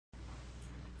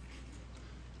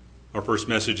Our first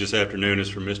message this afternoon is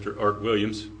from Mr. Art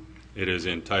Williams. It is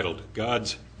entitled,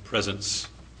 God's Presence.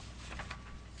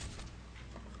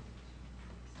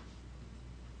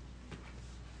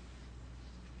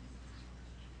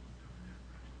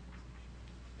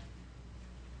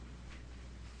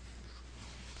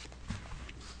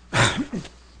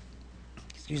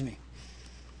 Excuse me.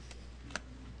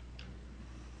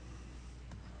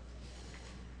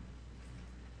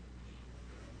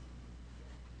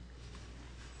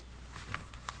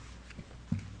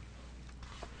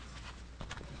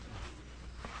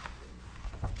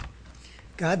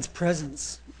 God's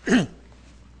presence.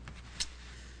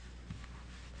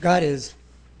 God is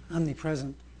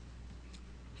omnipresent.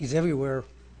 He's everywhere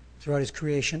throughout His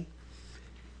creation.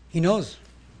 He knows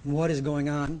what is going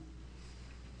on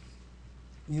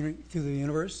through the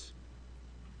universe.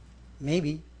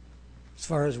 Maybe, as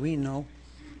far as we know,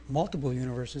 multiple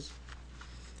universes.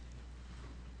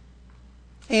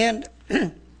 And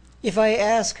if I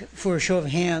ask for a show of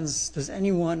hands, does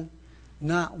anyone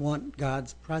not want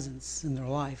God's presence in their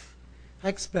life? I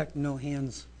expect no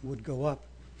hands would go up.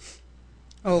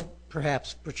 Oh,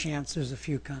 perchance there's a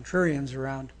few contrarians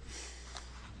around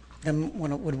and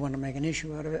would want to make an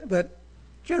issue out of it. But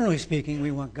generally speaking, we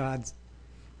want God's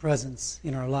presence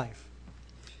in our life.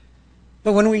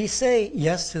 But when we say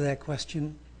yes to that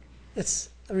question, it's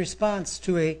a response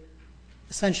to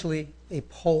essentially a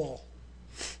poll.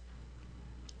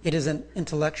 It is an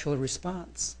intellectual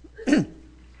response.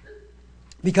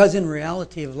 Because in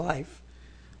reality of life,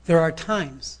 there are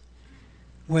times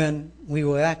when we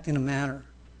will act in a manner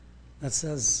that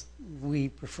says we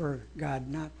prefer God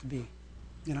not to be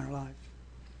in our life.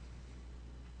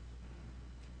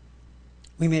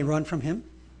 We may run from Him,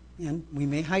 and we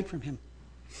may hide from Him.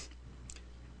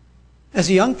 As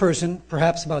a young person,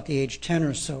 perhaps about the age 10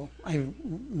 or so, I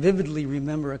vividly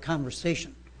remember a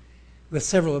conversation with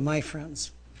several of my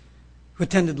friends who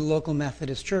attended the local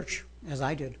Methodist church, as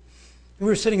I did. We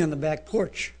were sitting on the back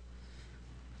porch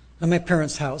of my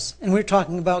parents' house, and we were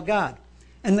talking about God.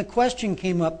 And the question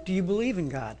came up, do you believe in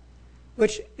God?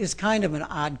 Which is kind of an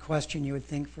odd question, you would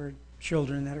think, for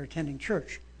children that are attending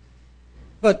church.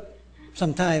 But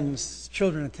sometimes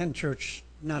children attend church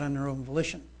not on their own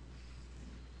volition.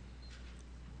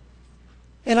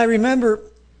 And I remember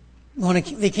when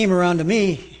they came around to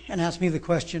me and asked me the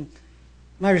question,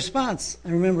 my response, I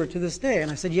remember to this day,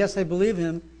 and I said, yes, I believe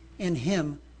in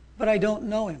Him, but I don't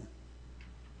know Him.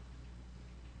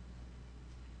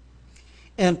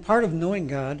 And part of knowing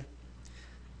God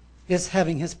is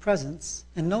having His presence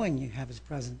and knowing you have His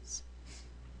presence.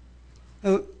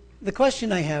 So the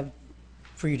question I have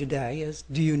for you today is,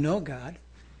 do you know God?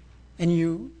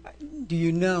 And do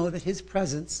you know that His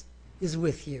presence is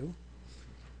with you?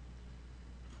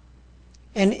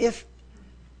 And if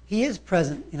He is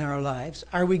present in our lives,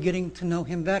 are we getting to know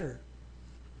Him better?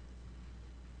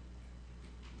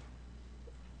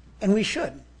 And we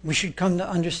should. We should come to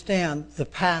understand the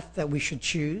path that we should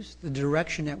choose, the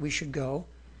direction that we should go.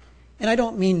 And I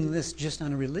don't mean this just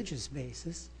on a religious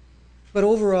basis, but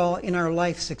overall in our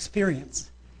life's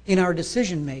experience, in our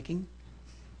decision making.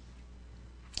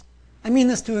 I mean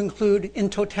this to include, in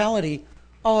totality,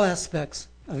 all aspects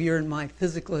of your and my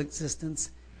physical existence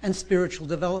and spiritual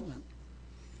development.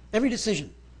 Every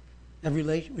decision, every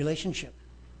relationship,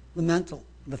 the mental,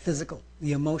 the physical,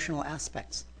 the emotional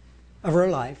aspects of our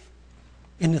life,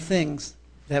 in the things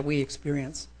that we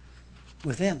experience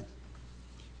within.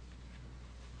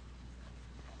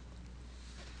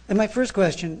 And my first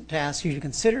question to ask you to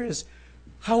consider is,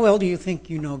 how well do you think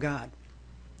you know God?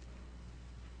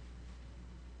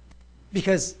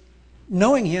 Because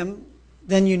knowing Him,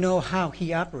 then you know how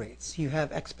He operates. You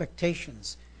have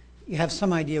expectations. You have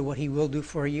some idea what He will do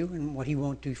for you and what He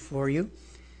won't do for you.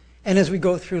 And as we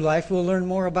go through life, we'll learn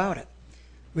more about it.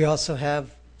 We also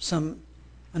have some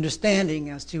understanding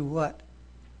as to what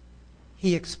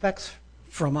He expects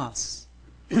from us.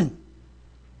 The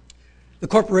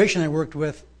corporation I worked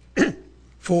with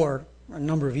for a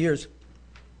number of years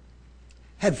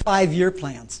had 5-year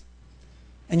plans.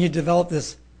 And you develop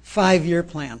this 5-year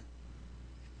plan,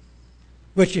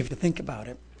 which, if you think about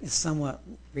it, is somewhat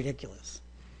ridiculous.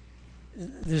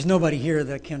 There's nobody here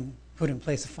that can put in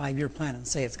place a 5-year plan and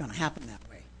say it's going to happen that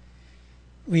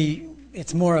way.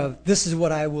 It's more of, this is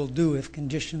what I will do if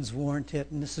conditions warrant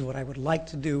it, and this is what I would like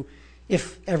to do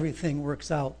if everything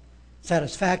works out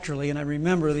satisfactorily. And I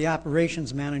remember the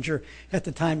operations manager at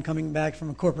the time coming back from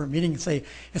a corporate meeting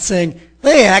and saying,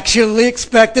 they actually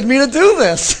expected me to do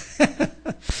this.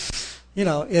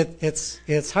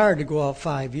 It's hard to go out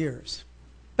 5 years.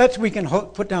 But we can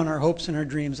put down our hopes and our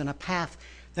dreams and a path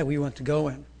that we want to go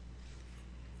in.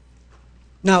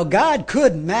 Now, God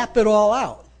could map it all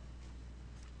out,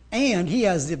 and he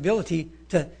has the ability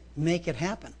to make it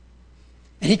happen.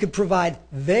 And he could provide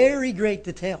very great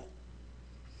detail.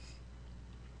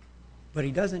 But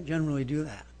he doesn't generally do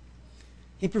that.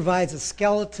 He provides a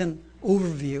skeleton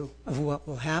overview of what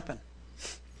will happen.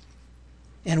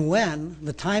 And when,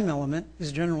 the time element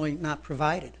is generally not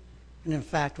provided. And in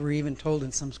fact, we're even told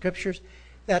in some scriptures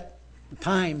that the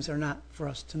times are not for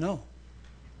us to know.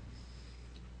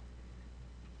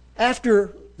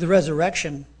 After the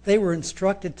resurrection, they were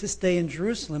instructed to stay in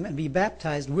Jerusalem and be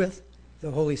baptized with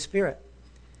the Holy Spirit.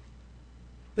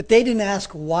 But they didn't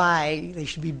ask why they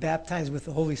should be baptized with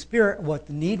the Holy Spirit, what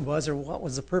the need was, or what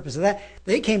was the purpose of that.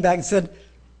 They came back and said,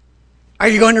 "Are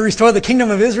you going to restore the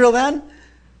kingdom of Israel then?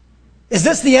 Is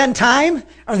this the end time?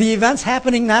 Are the events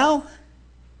happening now?"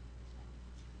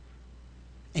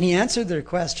 And he answered their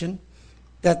question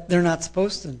that they're not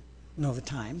supposed to know the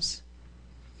times.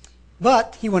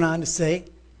 But he went on to say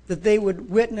that they would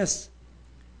witness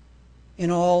in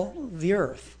all the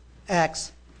earth.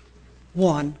 Acts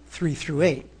 1, 3 through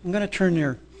 8. I'm going to turn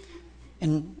there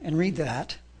and read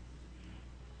that.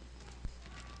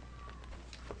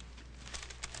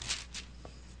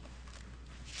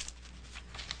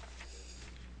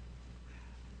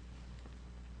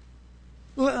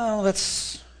 Well,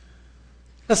 let's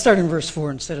start in verse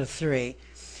 4 instead of 3.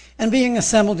 And being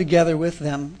assembled together with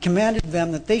them, commanded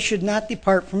them that they should not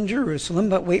depart from Jerusalem,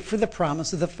 but wait for the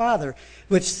promise of the Father,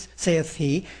 which saith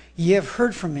he, Ye have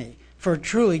heard from me. For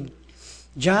John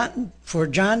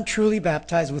truly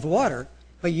baptized with water,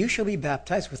 but you shall be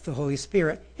baptized with the Holy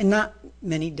Spirit, and not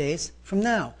many days from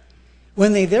now.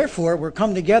 When they therefore were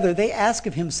come together, they asked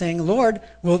of him, saying, Lord,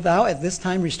 wilt thou at this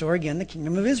time restore again the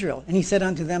kingdom of Israel? And he said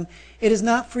unto them, It is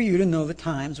not for you to know the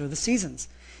times or the seasons,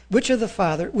 which the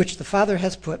Father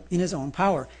has put in his own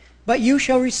power. But you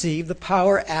shall receive the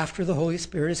power after the Holy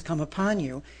Spirit is come upon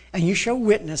you, and you shall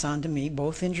witness unto me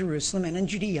both in Jerusalem and in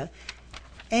Judea,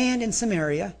 and in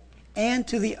Samaria, and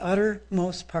to the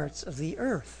uttermost parts of the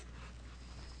earth.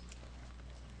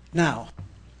 Now,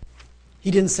 he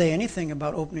didn't say anything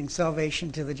about opening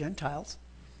salvation to the Gentiles,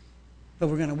 but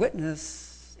we're going to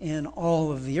witness in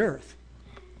all of the earth.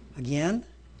 Again,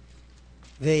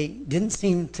 they didn't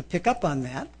seem to pick up on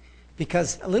that,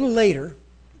 because a little later,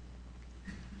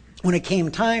 when it came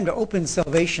time to open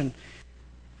salvation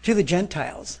to the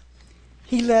Gentiles,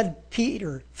 he led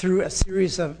Peter through a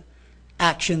series of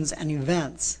actions and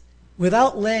events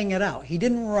without laying it out. He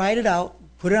didn't write it out,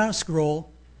 put it on a scroll.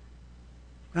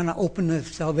 We're going to open the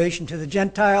salvation to the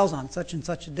Gentiles on such and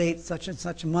such a date, such and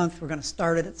such a month. We're going to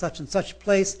start it at such and such a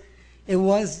place. It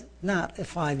was not a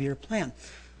 5-year plan.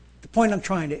 The point I'm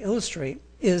trying to illustrate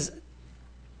is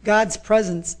God's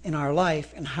presence in our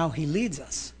life and how he leads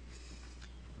us.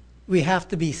 We have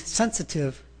to be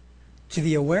sensitive to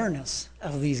the awareness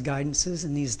of these guidances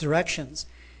and these directions.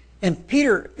 And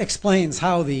Peter explains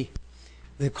how the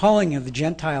calling of the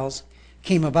Gentiles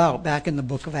came about back in the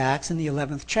book of Acts in the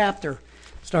 11th chapter,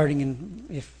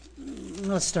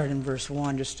 let's start in verse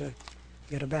 1 just to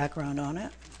get a background on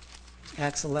it.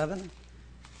 Acts 11.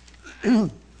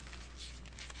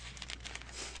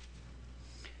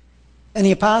 And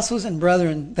the apostles and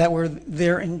brethren that were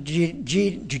there in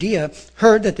Judea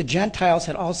heard that the Gentiles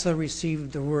had also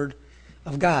received the word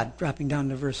of God, dropping down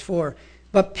to verse 4.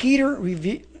 But Peter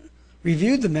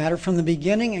reviewed the matter from the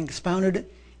beginning and expounded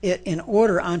it in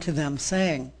order unto them,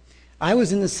 saying, I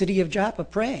was in the city of Joppa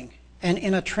praying, and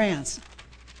in a trance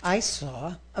I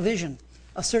saw a vision,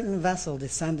 a certain vessel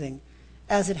descending,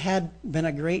 as it had been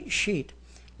a great sheet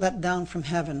let down from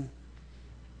heaven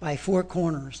by 4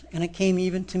 corners, and it came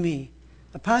even to me.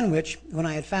 Upon which, when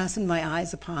I had fastened my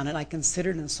eyes upon it, I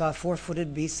considered and saw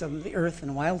 4-footed beasts of the earth,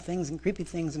 and wild things, and creepy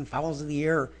things, and fowls of the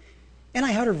air. And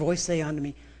I heard her voice say unto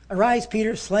me, Arise,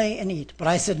 Peter, slay and eat. But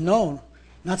I said, No,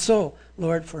 not so,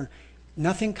 Lord, for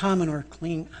nothing common or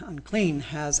unclean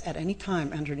has at any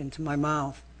time entered into my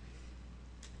mouth.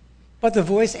 But the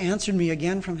voice answered me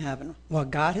again from heaven,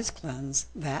 What God has cleansed,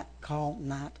 that call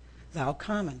not thou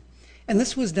common. And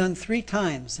this was done 3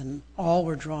 times, and all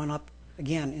were drawn up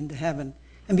again into heaven.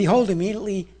 And behold,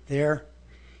 immediately there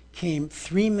came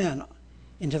 3 men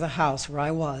into the house where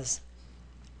I was,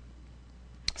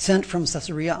 sent from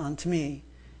Caesarea unto me.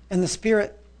 And the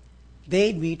Spirit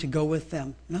bade me to go with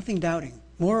them, nothing doubting.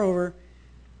 Moreover,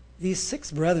 these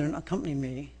 6 brethren accompanied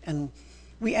me, and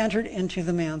we entered into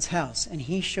the man's house. And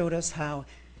he showed us how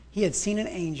he had seen an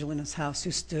angel in his house,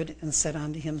 who stood and said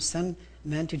unto him, Send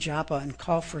men to Joppa, and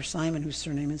call for Simon, whose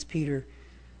surname is Peter,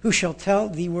 who shall tell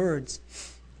thee words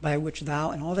by which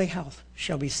thou and all thy house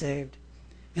shall be saved.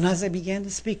 And as I began to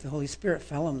speak, the Holy Spirit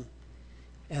fell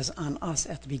as on us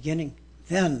at the beginning.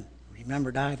 Then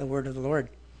remembered I the word of the Lord,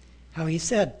 how he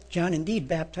said, John indeed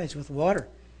baptized with water,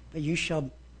 but you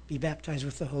shall be baptized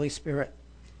with the Holy Spirit.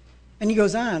 And he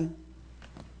goes on,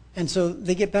 and so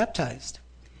they get baptized.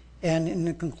 And in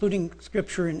the concluding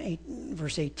scripture in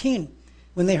verse 18,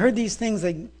 when they heard these things,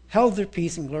 they held their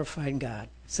peace and glorified God,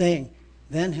 saying,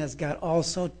 then has God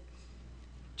also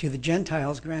to the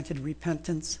Gentiles granted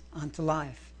repentance unto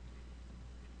life.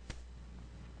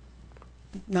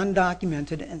 None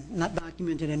documented, and not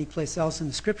documented anyplace else in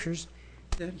the scriptures,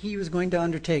 that he was going to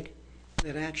undertake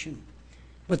that action.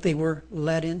 But they were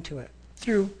led into it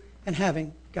through and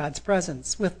having God's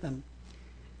presence with them.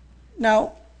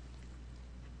 Now,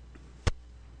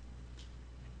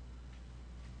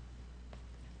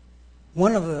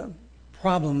 one of the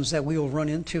problems that we will run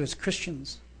into as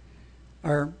Christians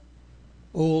are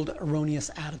old erroneous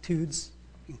attitudes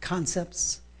and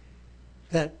concepts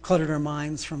that cluttered our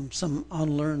minds from some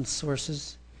unlearned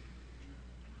sources.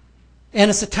 And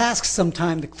it's a task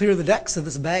sometimes to clear the decks of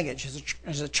this baggage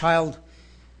as a child.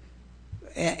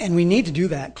 And we need to do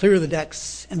that, clear the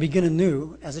decks and begin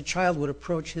anew as a child would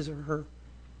approach his or her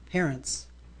parents.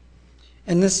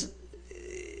 And this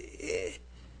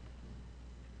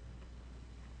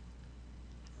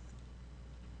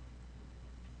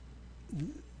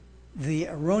the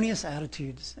erroneous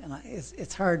attitudes, and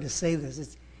it's hard to say this,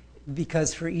 it's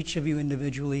because for each of you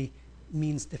individually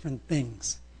means different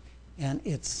things. And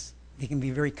they can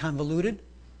be very convoluted,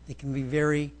 they can be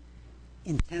very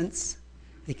intense,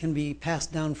 they can be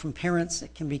passed down from parents,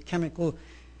 it can be chemical,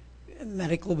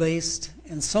 medical based,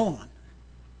 and so on.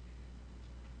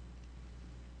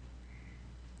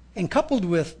 And coupled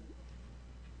with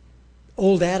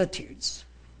old attitudes,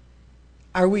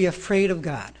 are we afraid of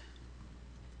God?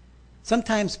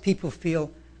 Sometimes people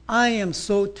feel, I am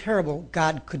so terrible,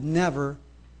 God could never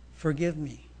forgive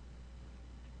me.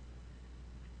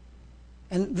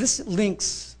 And this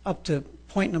links up to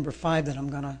point number 5 that I'm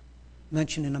going to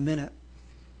mention in a minute.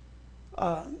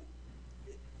 And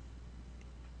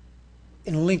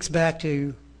links back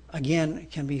to, again,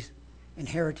 it can be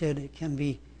inherited, it can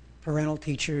be parental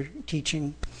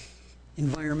teaching,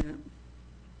 environment,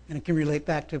 and it can relate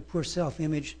back to poor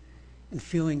self-image and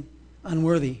feeling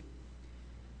unworthy.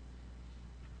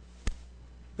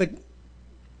 But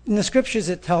in the scriptures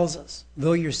it tells us,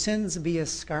 though your sins be as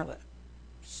scarlet,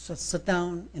 so sit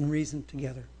down and reason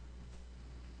together.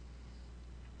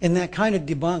 And that kind of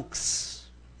debunks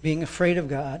being afraid of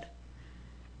God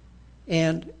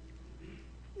and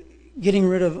getting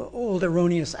rid of old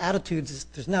erroneous attitudes.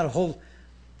 There's not a whole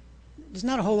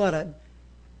lot of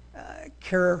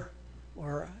care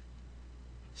or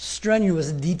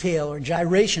strenuous detail or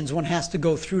gyrations one has to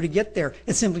go through to get there.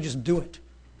 It's simply just do it.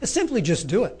 It's simply just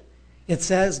do it. It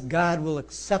says God will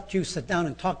accept you, sit down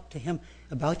and talk to him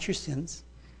about your sins,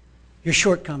 your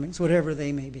shortcomings, whatever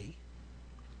they may be.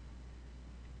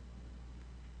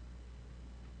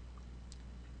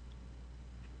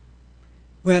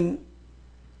 When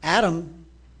Adam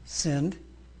sinned,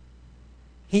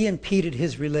 he impeded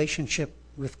his relationship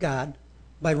with God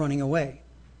by running away.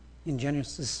 In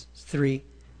Genesis 3,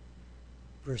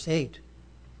 verse 8.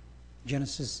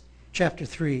 Genesis chapter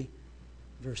 3,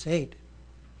 verse 8.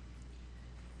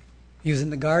 He was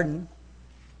in the garden,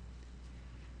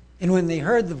 and when they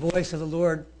heard the voice of the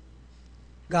Lord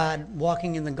God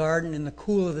walking in the garden in the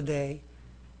cool of the day,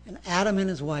 and Adam and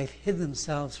his wife hid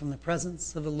themselves from the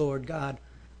presence of the Lord God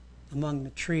among the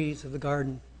trees of the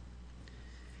garden.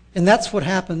 And that's what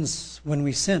happens when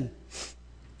we sin.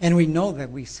 And we know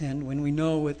that we sinned. When we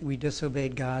know that we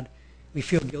disobeyed God, we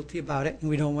feel guilty about it, and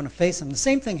we don't want to face him. The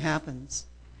same thing happens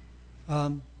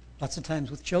lots of times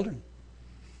with children.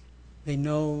 They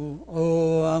know,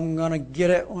 I'm going to get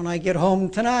it when I get home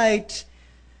tonight.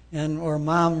 Or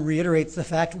mom reiterates the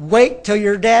fact, wait till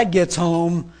your dad gets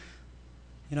home.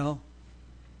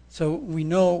 So we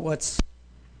know what's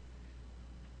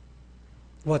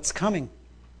coming.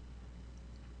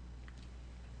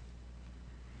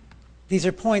 These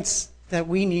are points that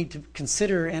we need to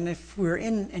consider, and if we're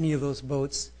in any of those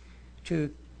boats,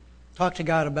 to talk to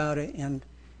God about it and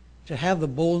to have the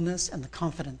boldness and the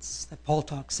confidence that Paul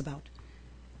talks about,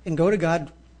 and go to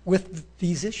God with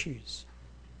these issues.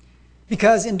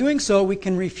 Because in doing so, we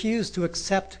can refuse to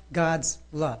accept God's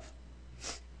love.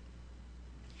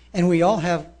 And we all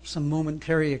have some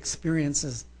momentary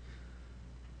experiences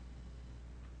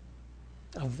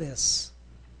of this.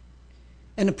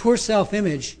 And the poor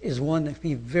self-image is one that can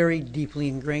be very deeply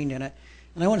ingrained in it.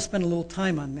 And I want to spend a little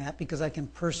time on that because I can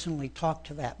personally talk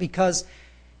to that. Because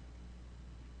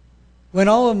when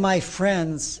all of my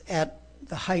friends at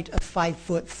the height of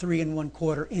 5'3"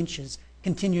 1/4"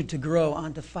 continued to grow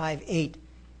onto 5'8",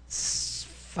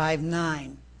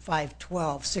 5'9",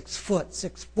 5'12", 6 foot,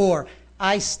 6'4".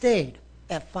 I stayed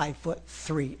at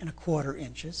 5'3¼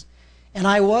 inches, and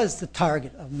I was the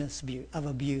target of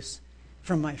abuse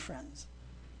from my friends.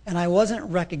 And I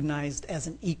wasn't recognized as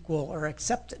an equal or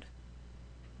accepted.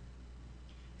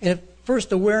 And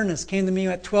first awareness came to me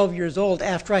at 12 years old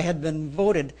after I had been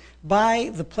voted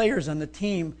by the players on the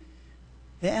team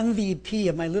the MVP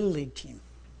of my Little League team.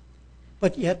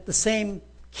 But yet the same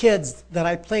kids that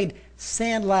I played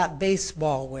sandlot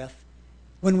baseball with,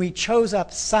 when we chose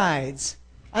up sides,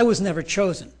 I was never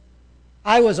chosen.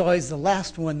 I was always the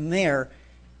last one there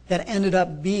that ended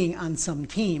up being on some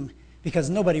team because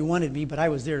nobody wanted me, but I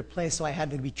was there to play, so I had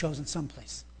to be chosen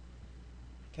someplace.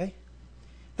 Okay?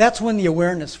 That's when the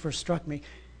awareness first struck me.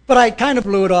 But I kind of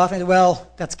blew it off, and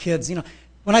well, that's kids. You know,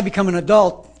 when I become an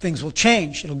adult, things will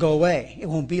change. It'll go away. It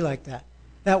won't be like that.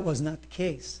 That was not the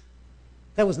case.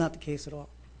 That was not the case at all.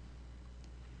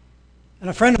 And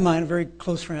a friend of mine, a very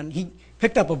close friend, he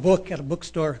picked up a book at a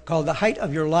bookstore called The Height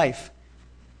of Your Life.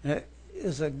 And it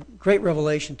is a great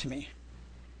revelation to me.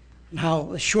 And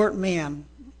how a short man,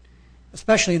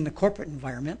 especially in the corporate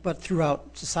environment, but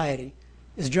throughout society,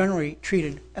 is generally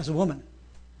treated as a woman.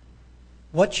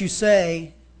 What you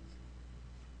say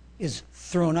is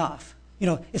thrown off. You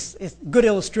know, it's a good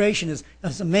illustration is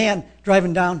there's a man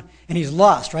driving down and he's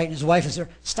lost, right? And his wife is there.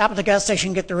 Stop at the gas station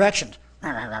and get directions.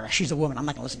 She's a woman. I'm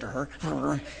not going to listen to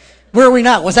her. Where are we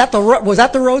now? Was that the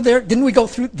road there? Didn't we go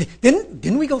through?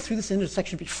 Didn't we go through this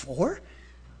intersection before?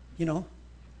 You know.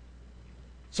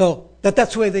 So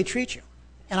that's the way they treat you.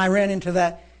 And I ran into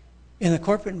that in the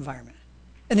corporate environment.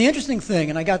 And the interesting thing,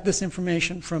 and I got this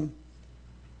information from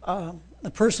a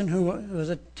person who was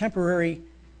a temporary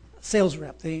sales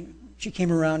rep. She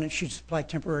came around and she supplied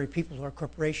temporary people to our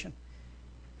corporation.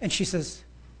 And she says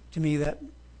to me that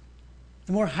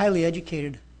the more highly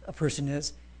educated a person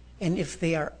is, and if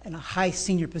they are in a high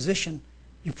senior position,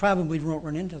 you probably won't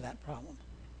run into that problem.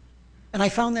 And I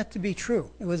found that to be true.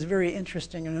 It was a very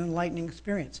interesting and enlightening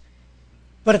experience.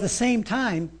 But at the same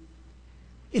time,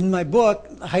 in my book,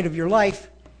 The Height of Your Life,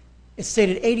 it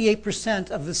stated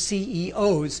 88% of the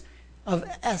CEOs of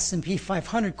S&P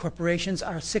 500 corporations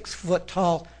are 6 foot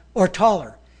tall or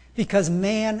taller, because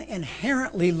man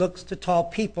inherently looks to tall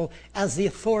people as the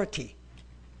authority,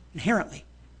 inherently.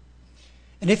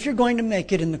 And if you're going to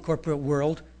make it in the corporate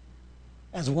world,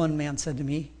 as one man said to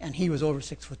me, and he was over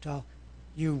 6 foot tall,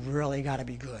 you really got to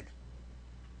be good.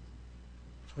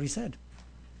 That's what he said.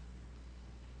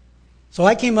 So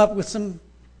I came up with some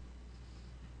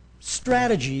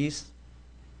strategies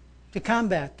to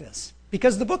combat this,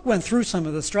 because the book went through some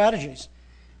of the strategies.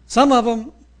 Some of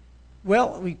them,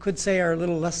 well, we could say are a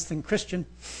little less than Christian.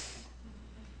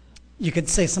 You could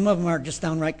say some of them are just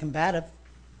downright combative.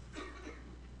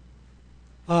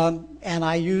 And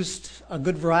I used a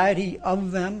good variety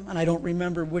of them, and I don't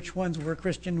remember which ones were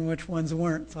Christian and which ones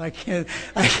weren't, so I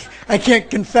can't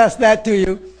confess that to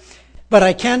you. But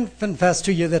I can confess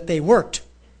to you that they worked.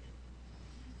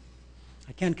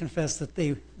 I can confess that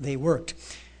they worked.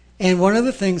 And one of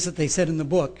the things that they said in the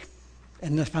book,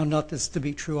 and I found out this to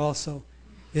be true also,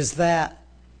 is that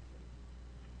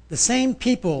the same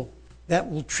people that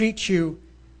will treat you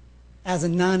as a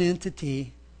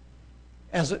non-entity,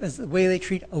 as the way they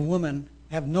treat a woman,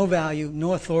 have no value,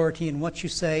 no authority in what you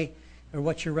say or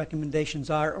what your recommendations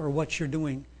are or what you're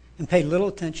doing, and pay little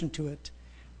attention to it.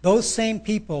 Those same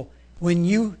people, when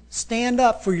you stand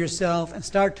up for yourself and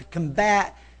start to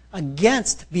combat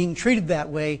against being treated that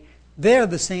way, they're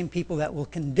the same people that will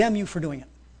condemn you for doing it.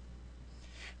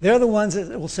 They're the ones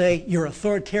that will say, you're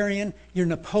authoritarian, you're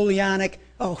Napoleonic,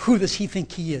 oh, who does he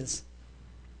think he is?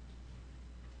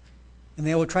 And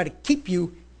they will try to keep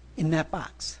you in that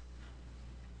box.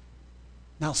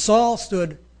 Now Saul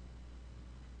stood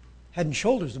head and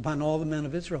shoulders upon all the men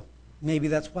of Israel. Maybe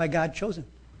that's why God chose him.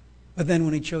 But then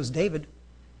when he chose David,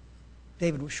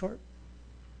 David was short.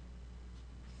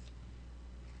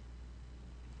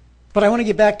 But I want to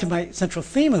get back to my central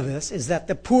theme of this, is that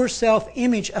the poor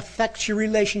self-image affects your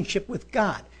relationship with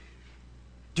God,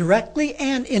 directly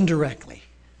and indirectly.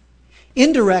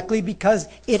 Indirectly because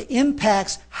it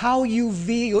impacts how you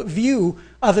view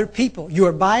other people. You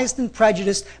are biased and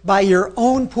prejudiced by your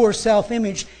own poor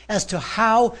self-image as to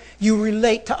how you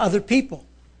relate to other people.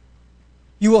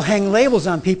 You will hang labels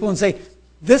on people and say,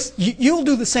 you'll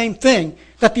do the same thing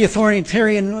that the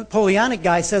authoritarian Napoleonic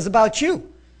guy says about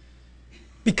you,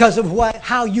 because of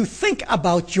how you think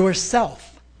about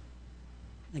yourself.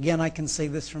 Again, I can say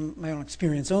this from my own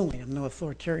experience only. I'm no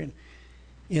authoritarian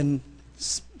in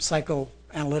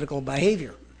psychoanalytical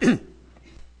behavior.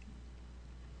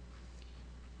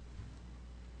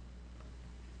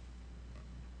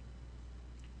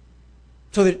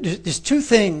 So there's two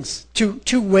things,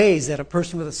 two ways that a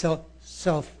person with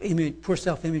a poor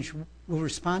self-image will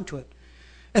respond to it.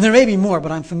 And there may be more,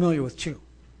 but I'm familiar with two.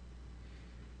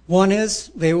 One is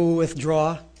they will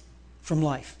withdraw from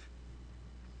life.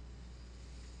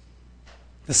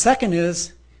 The second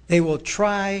is they will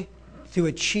try to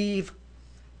achieve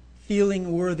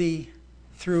feeling worthy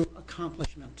through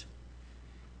accomplishment.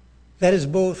 That is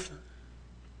both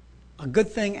a good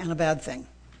thing and a bad thing.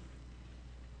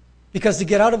 Because to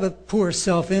get out of a poor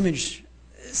self-image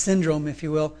syndrome, if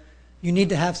you will, you need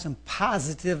to have some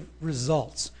positive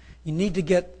results. You need to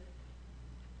get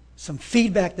some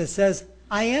feedback that says,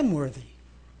 I am worthy.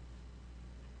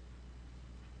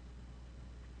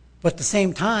 But at the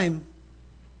same time,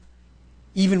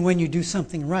 even when you do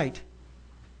something right,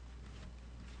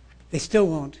 they still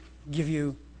won't give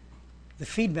you the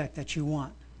feedback that you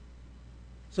want.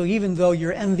 So even though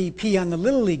you're MVP on the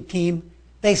Little League team,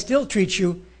 they still treat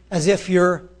you as if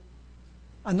you're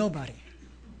a nobody.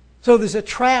 So there's a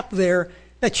trap there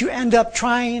that you end up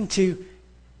trying to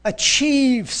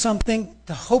achieve something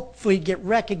to hopefully get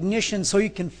recognition so you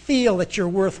can feel that you're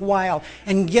worthwhile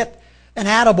and get an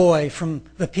attaboy from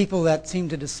the people that seem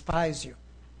to despise you.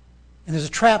 And there's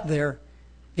a trap there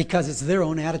because it's their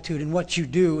own attitude, and what you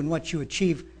do and what you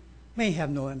achieve may have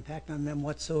no impact on them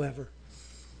whatsoever.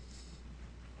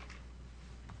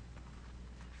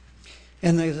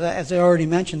 And as I already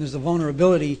mentioned, there's a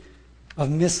vulnerability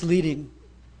of misleading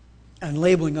and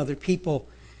labeling other people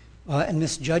and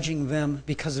misjudging them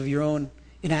because of your own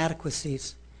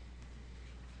inadequacies.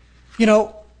 You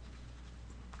know,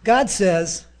 God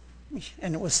says,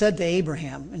 and it was said to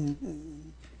Abraham,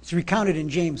 and it's recounted in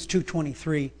James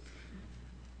 2:23,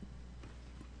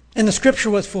 and the scripture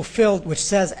was fulfilled, which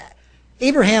says,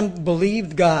 Abraham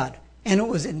believed God, and it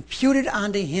was imputed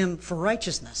unto him for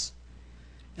righteousness.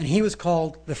 And he was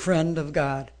called the friend of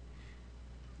God.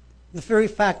 The very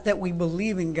fact that we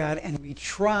believe in God and we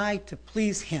try to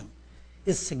please him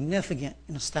is significant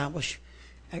in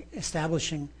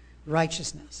establishing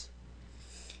righteousness.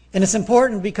 And it's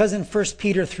important because in 1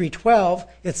 Peter 3:12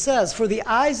 it says, for the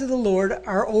eyes of the Lord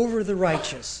are over the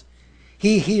righteous.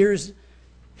 He hears,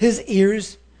 his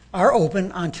ears are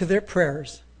open unto their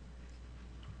prayers.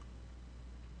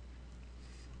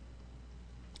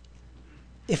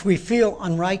 If we feel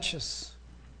unrighteous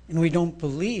and we don't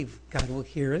believe God will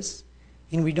hear us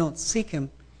and we don't seek him,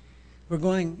 we're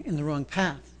going in the wrong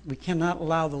path. We cannot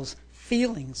allow those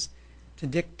feelings to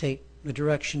dictate the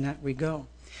direction that we go.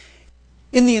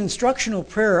 In the instructional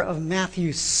prayer of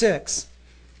Matthew 6,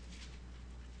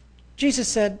 Jesus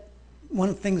said one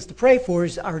of the things to pray for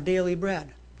is our daily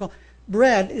bread. Well,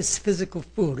 bread is physical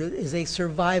food. It is a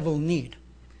survival need.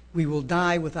 We will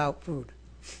die without food.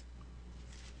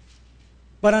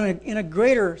 But in a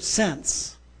greater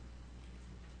sense,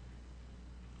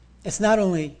 it's not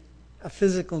only a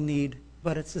physical need,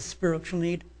 but it's a spiritual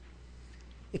need.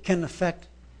 It can affect,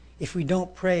 if we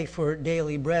don't pray for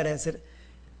daily bread as it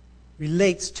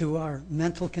relates to our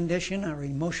mental condition, our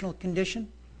emotional condition,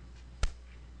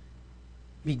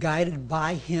 be guided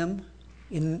by him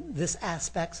in this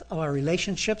aspects of our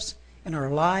relationships and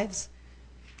our lives.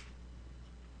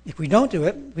 If we don't do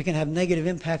it, we can have negative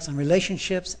impacts on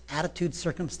relationships, attitudes,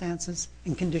 circumstances,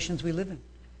 and conditions we live in.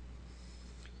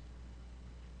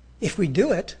 If we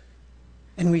do it,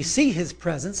 and we see his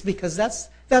presence, because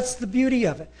that's the beauty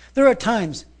of it. There are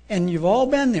times, and you've all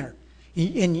been there,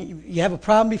 and you have a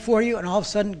problem before you, and all of a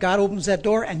sudden God opens that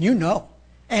door, and you know.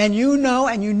 And you know,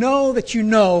 and you know that you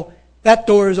know that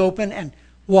door is open, and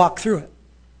walk through it.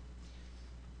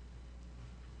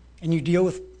 And you deal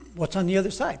with what's on the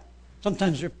other side.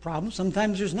 Sometimes there's problems,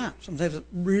 sometimes there's not. Sometimes it's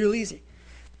real easy.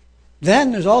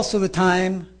 Then there's also the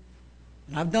time,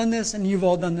 and I've done this, and you've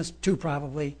all done this too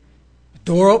probably, the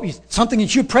door opens, something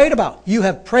that you prayed about. You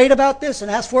have prayed about this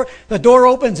and asked for it. The door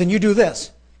opens and you do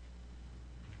this.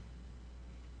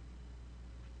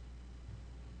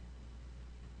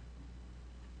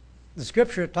 The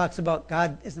scripture talks about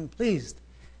God isn't pleased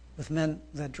with men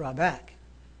that draw back.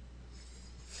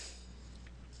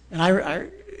 And I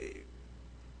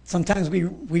sometimes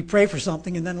we pray for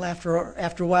something, and then after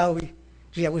a while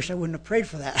I wish I wouldn't have prayed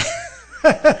for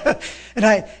that.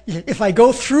 And if I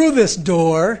go through this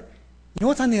door, you know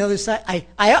what's on the other side?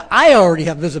 I already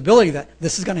have visibility that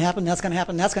this is going to happen, that's going to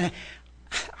happen, that's going to.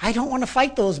 I don't want to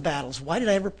fight those battles. Why did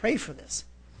I ever pray for this?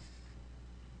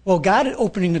 Well, God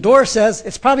opening the door says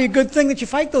it's probably a good thing that you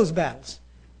fight those battles.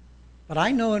 But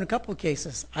I know in a couple of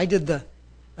cases I did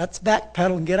let's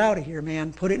backpedal and get out of here,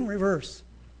 man. Put it in reverse.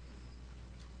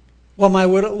 Well, my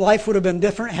life would have been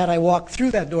different had I walked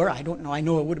through that door. I don't know. I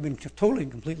know it would have been totally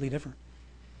and completely different.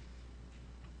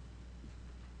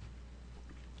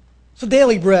 So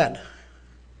daily bread.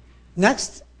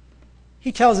 Next,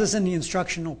 he tells us in the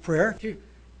instructional prayer,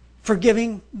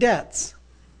 forgiving debts.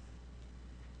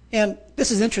 And this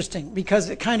is interesting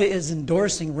because it kind of is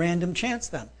endorsing random chance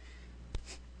then.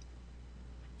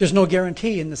 There's no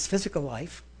guarantee in this physical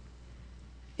life.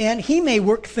 And he may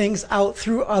work things out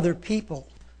through other people.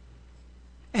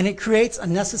 And it creates a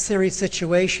necessary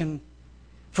situation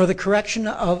for the correction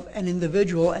of an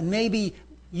individual. And maybe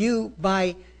you,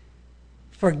 by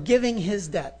forgiving his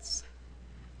debts,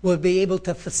 will be able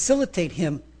to facilitate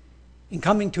him in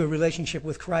coming to a relationship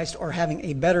with Christ or having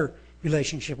a better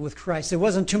relationship with Christ. It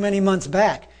wasn't too many months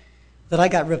back that I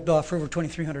got ripped off for over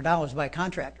 $2,300 by a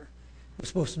contractor who was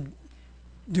supposed to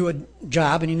do a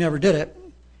job and he never did it.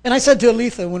 And I said to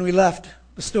Aletha when we left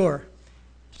the store,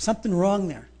 something wrong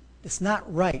there. It's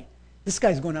not right. This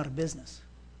guy's going out of business.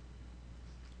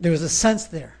 There was a sense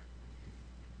there.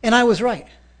 And I was right.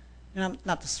 And I'm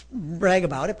not to brag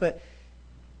about it, but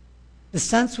the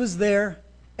sense was there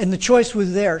and the choice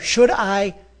was there. Should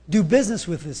I do business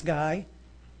with this guy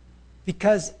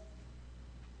because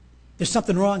there's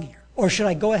something wrong here? Or should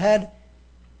I go ahead?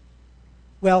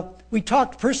 Well, we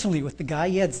talked personally with the guy.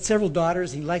 He had several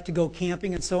daughters. He liked to go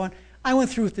camping and so on. I went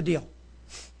through with the deal.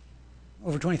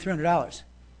 Over $2,300.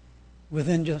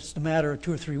 Within just a matter of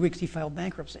 2 or 3 weeks, he filed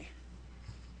bankruptcy.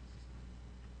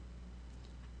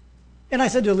 And I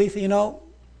said to Aletha, you know,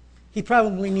 he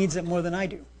probably needs it more than I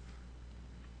do.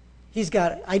 He's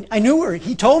got it. I knew where,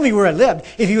 he told me where I lived.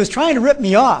 If he was trying to rip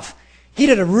me off, he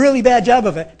did a really bad job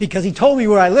of it because he told me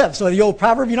where I lived. So the old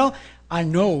proverb, you know, I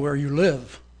know where you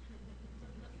live.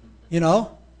 You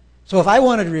know? So if I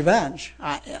wanted revenge,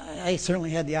 I certainly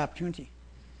had the opportunity.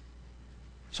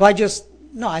 So I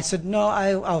said, no,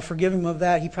 I'll forgive him of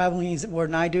that. He probably needs it more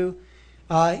than I do.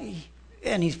 And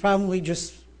he's probably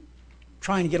just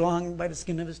trying to get along by the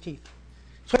skin of his teeth.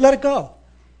 So I let it go.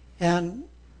 And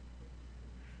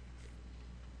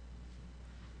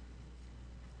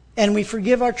we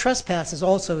forgive our trespasses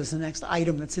also is the next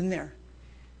item that's in there.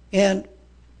 And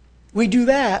we do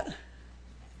that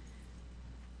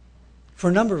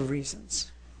for a number of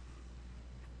reasons.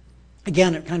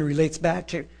 Again, it kind of relates back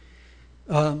to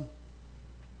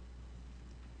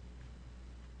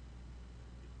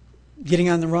getting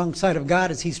on the wrong side of God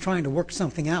as he's trying to work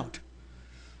something out.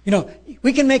 You know,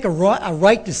 we can make a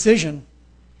right decision,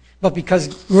 but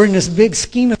because we're in this big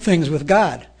scheme of things with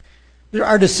God,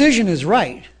 our decision is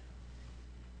right.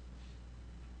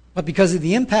 But because of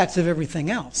the impacts of everything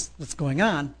else that's going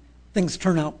on, things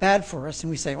turn out bad for us,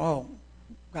 and we say, oh,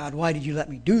 God, why did you let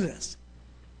me do this?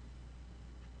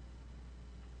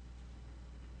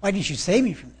 Why didn't you save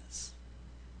me from this?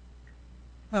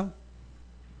 Well,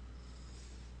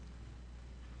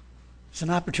 it's an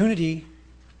opportunity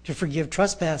to forgive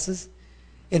trespasses,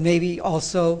 and maybe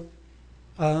also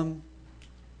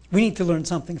we need to learn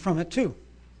something from it too.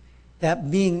 That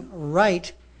being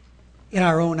right in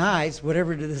our own eyes,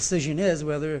 whatever the decision is,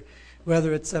 whether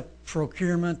it's a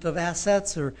procurement of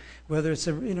assets or whether it's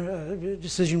a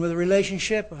decision with a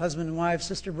relationship, a husband and wife,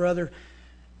 sister, brother,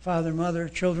 father, mother,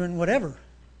 children, whatever.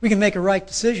 We can make a right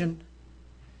decision.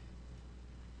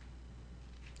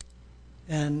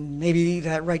 And maybe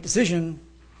that right decision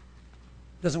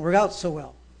doesn't work out so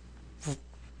well for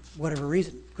whatever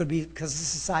reason. Could be because of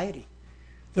society.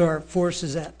 There are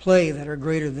forces at play that are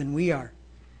greater than we are.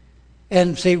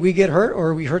 And say we get hurt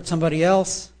or we hurt somebody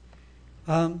else.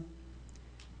 Good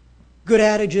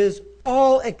adage is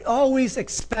always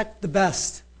expect the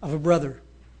best of a brother.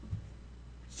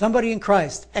 Somebody in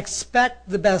Christ, expect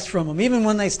the best from them, even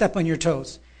when they step on your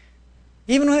toes.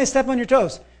 Even when they step on your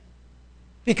toes.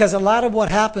 Because a lot of what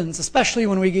happens, especially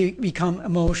when we become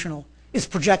emotional, is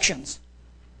projections.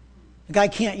 The guy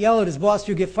can't yell at his boss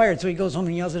to get fired, so he goes home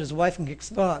and yells at his wife and kicks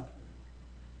the dog.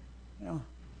 You know.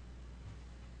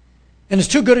 And there's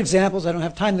two good examples. I don't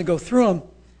have time to go through them.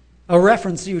 I'll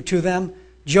reference you to them.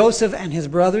 Joseph and his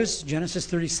brothers, Genesis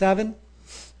 37,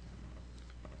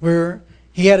 where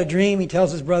he had a dream. He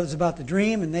tells his brothers about the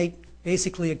dream, and they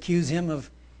basically accuse him of,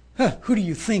 who do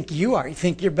you think you are? You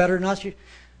think you're better than us?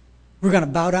 We're going to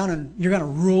bow down and you're going to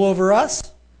rule over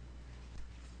us?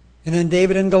 And then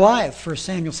David and Goliath, 1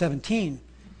 Samuel 17,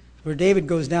 where David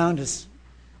goes down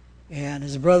and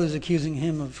his brothers accusing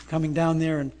him of coming down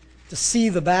there and to see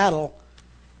the battle.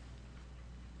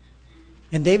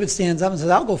 And David stands up and says,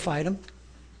 I'll go fight him.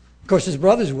 Of course, his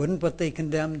brothers wouldn't, but they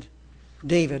condemned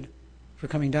David for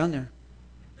coming down there.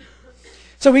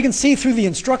 So we can see through the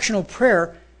instructional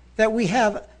prayer that we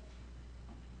have,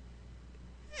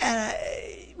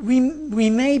 we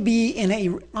may be in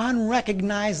an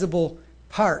unrecognizable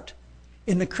part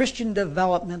in the Christian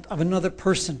development of another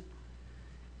person.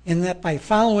 and that by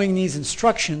following these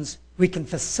instructions, we can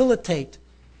facilitate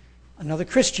another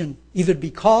Christian either be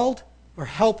called or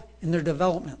help in their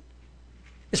development.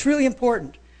 It's really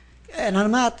important. And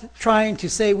I'm not trying to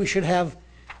say we should have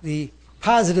the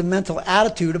positive mental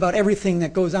attitude about everything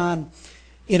that goes on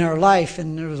in our life.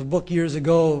 And there was a book years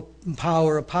ago,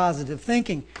 Power of Positive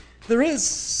Thinking. There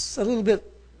is a little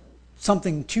bit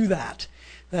something to that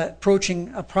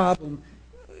approaching a problem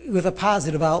with a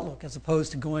positive outlook as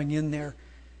opposed to going in there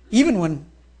even when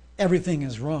everything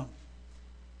is wrong.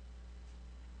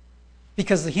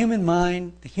 Because the human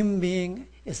mind, the human being,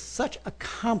 is such a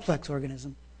complex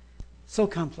organism. So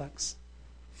complex.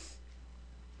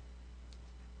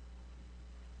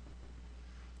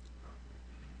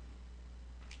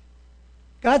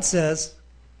 God says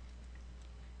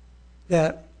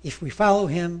that if we follow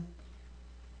Him,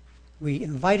 we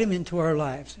invite Him into our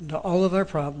lives, into all of our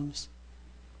problems,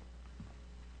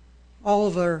 all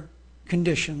of our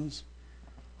conditions,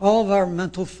 all of our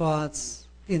mental thoughts,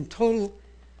 in total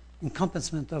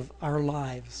encompassment of our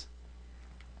lives,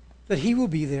 that He will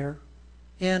be there,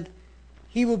 and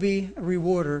He will be a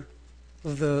rewarder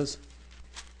of those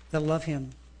that love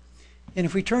Him. And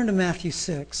if we turn to Matthew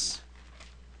 6,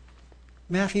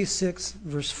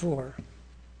 verse 4.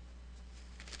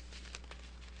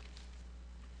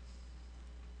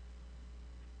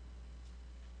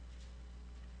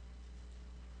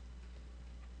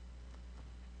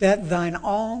 That thine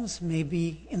alms may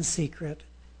be in secret,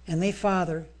 and thy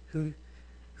Father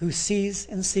who sees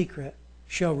in secret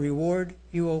shall reward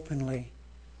you openly.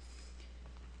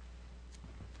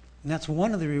 And that's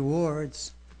one of the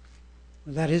rewards,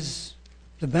 that is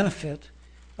the benefit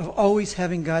of always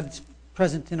having God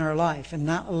present in our life and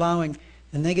not allowing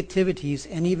the negativities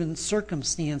and even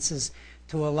circumstances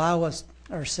to allow us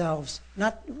ourselves.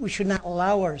 We should not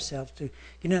allow ourselves to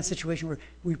get in a situation where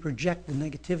we project the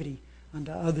negativity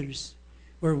onto others,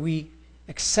 where we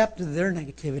accept their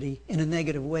negativity in a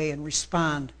negative way and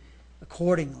respond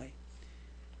accordingly.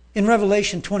 In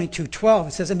Revelation 22:12,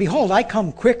 it says, "And behold, I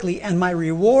come quickly, and my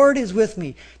reward is with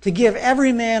me, to give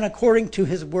every man according to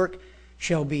his work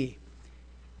shall be."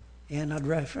 And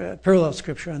I'd parallel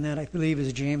scripture on that, I believe,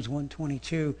 is James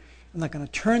 1:22. I'm not going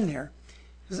to turn there,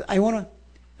 because I want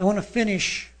to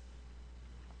finish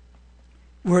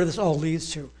where this all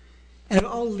leads to. And it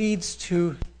all leads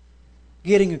to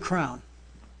getting a crown.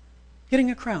 Getting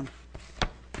a crown.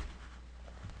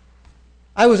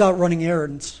 I was out running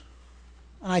errands,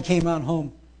 and I came on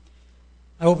home.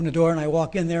 I opened the door, and I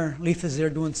walk in there. Letha's there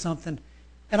doing something.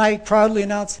 And I proudly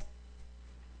announce,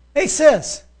 "Hey,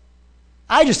 sis,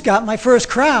 I just got my first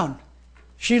crown."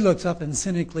 She looks up and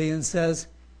cynically and says,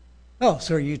 "Oh,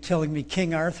 so are you telling me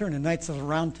King Arthur and the Knights of the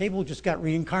Round Table just got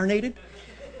reincarnated?"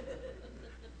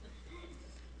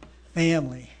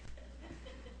 Family.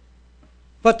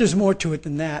 But there's more to it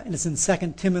than that, and it's in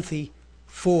 2 Timothy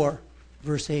 4,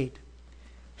 verse 8.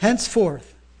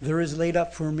 "Henceforth there is laid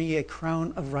up for me a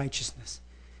crown of righteousness,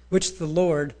 which the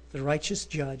Lord, the righteous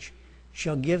judge,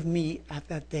 shall give me at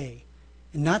that day,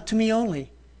 and not to me only,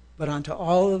 but unto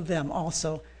all of them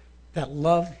also that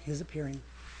love his appearing."